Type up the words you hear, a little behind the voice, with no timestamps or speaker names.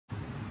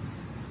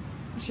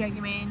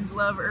Shaggy manes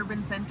love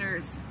urban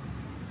centers.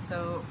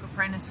 So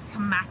Coprinus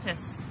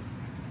comatus.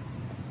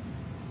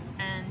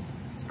 And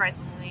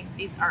surprisingly,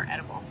 these are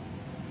edible.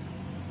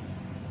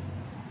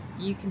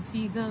 You can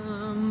see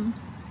them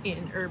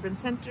in urban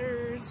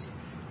centers.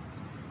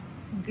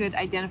 Good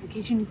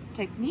identification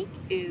technique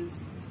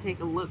is to take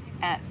a look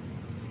at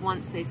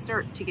once they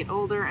start to get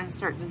older and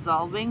start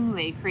dissolving,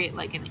 they create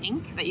like an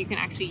ink that you can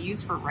actually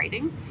use for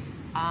writing,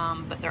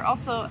 but they're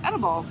also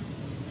edible.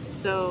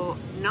 So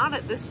not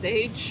at this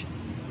stage,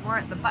 more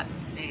at the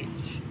button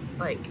stage,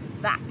 like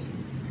that,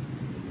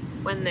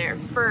 when they're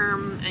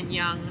firm and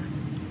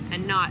young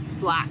and not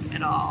black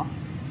at all.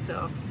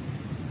 So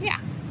yeah,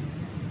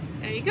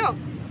 there you go,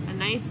 a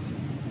nice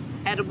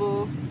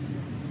edible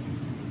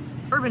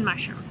urban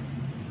mushroom.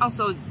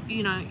 Also,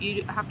 you know,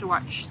 you have to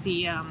watch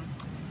the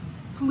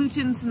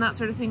pollutants and that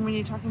sort of thing when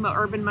you're talking about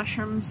urban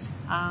mushrooms.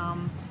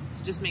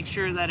 So just make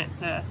sure that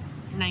it's a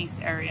nice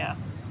area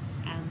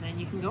and then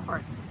you can go for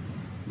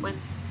it.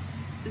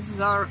 This is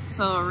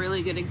also a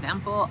really good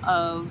example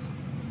of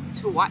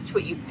to watch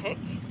what you pick,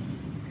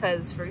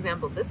 because for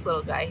example this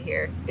little guy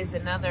here is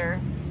another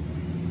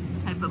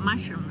type of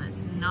mushroom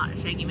that's not a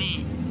shaggy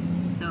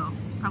mane, so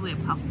it's probably a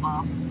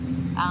puffball.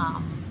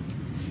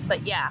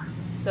 But yeah,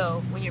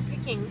 so when you're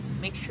picking,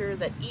 make sure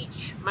that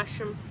each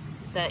mushroom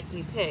that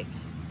you pick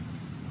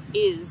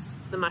is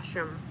the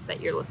mushroom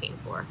that you're looking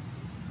for.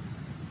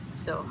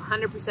 So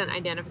 100%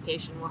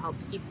 identification will help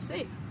to keep you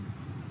safe.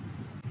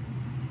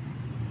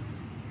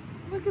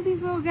 Look at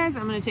these little guys.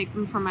 I'm going to take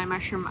them for my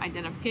mushroom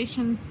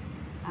identification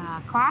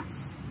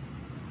class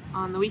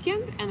on the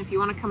weekend. And if you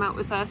want to come out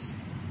with us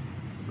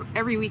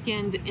every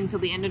weekend until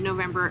the end of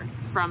November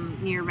from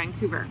near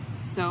Vancouver.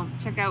 So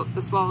check out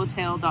the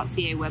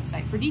swallowtail.ca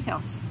website for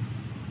details.